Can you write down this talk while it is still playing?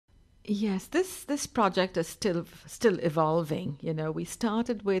Yes, this project is still evolving. We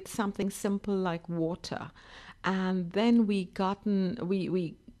started with something simple like water, and then we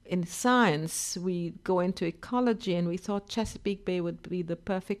in science we go into ecology, and we thought Chesapeake Bay would be the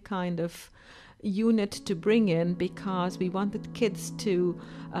perfect kind of unit to bring in because we wanted kids to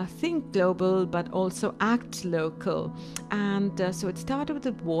think global but also act local. And so it started with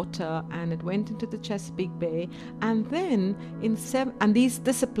the water and it went into the Chesapeake Bay. And then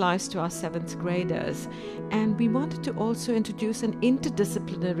this applies to our seventh graders. And we wanted to also introduce an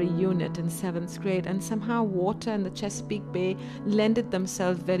interdisciplinary unit in seventh grade. And somehow water and the Chesapeake Bay lended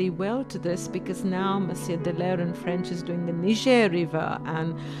themselves very well to this because now Monsieur Dallaire in French is doing the Niger River,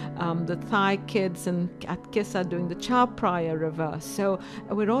 and the Thai kids at KISS are doing the Chao Phraya River. So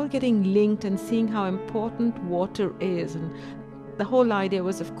we're all getting linked and seeing how important water is. And the whole idea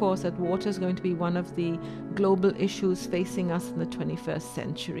was, of course, that water is going to be one of the global issues facing us in the 21st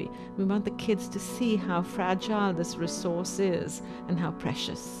century. We want the kids to see how fragile this resource is and how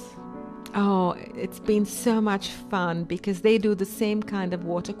precious. Oh, it's been so much fun because they do the same kind of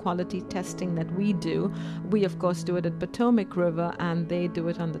water quality testing that we do. We, of course, do it at Potomac River, and they do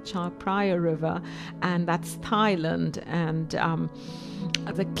it on the Chao Phraya River, and that's Thailand. And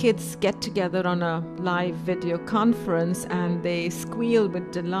the kids get together on a live video conference and they squeal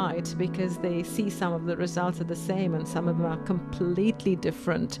with delight because they see some of the results are the same and some of them are completely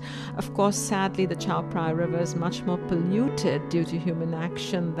different. Of course, sadly, the Chao Phraya River is much more polluted due to human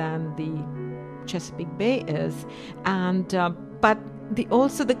action than the Chesapeake Bay is, and but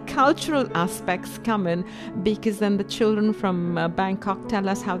also the cultural aspects come in because then the children from Bangkok tell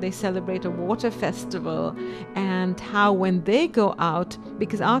us how they celebrate a water festival and how when they go out,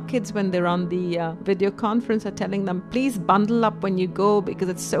 because our kids when they're on the video conference are telling them, please bundle up when you go because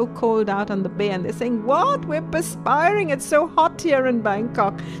it's so cold out on the bay, and they're saying, what, we're perspiring, it's so hot here in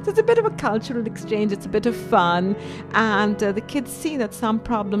Bangkok. So it's a bit of a cultural exchange, it's a bit of fun, and the kids see that some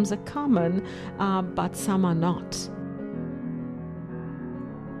problems are common but some are not.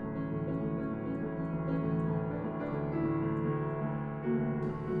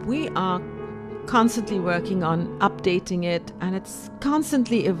 We are constantly working on updating it, and it's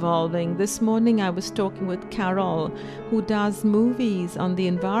constantly evolving. This morning I was talking with Carol, who does movies on the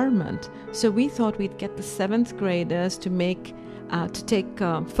environment. So we thought we'd get the seventh graders to take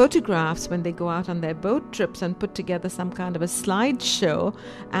photographs when they go out on their boat trips and put together some kind of a slideshow.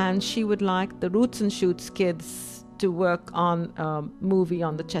 And she would like the Roots and Shoots kids to work on a movie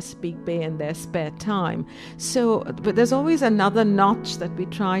on the Chesapeake Bay in their spare time. So, but there's always another notch that we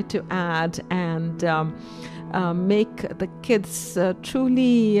try to add and make the kids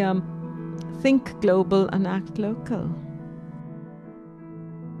truly think global and act local.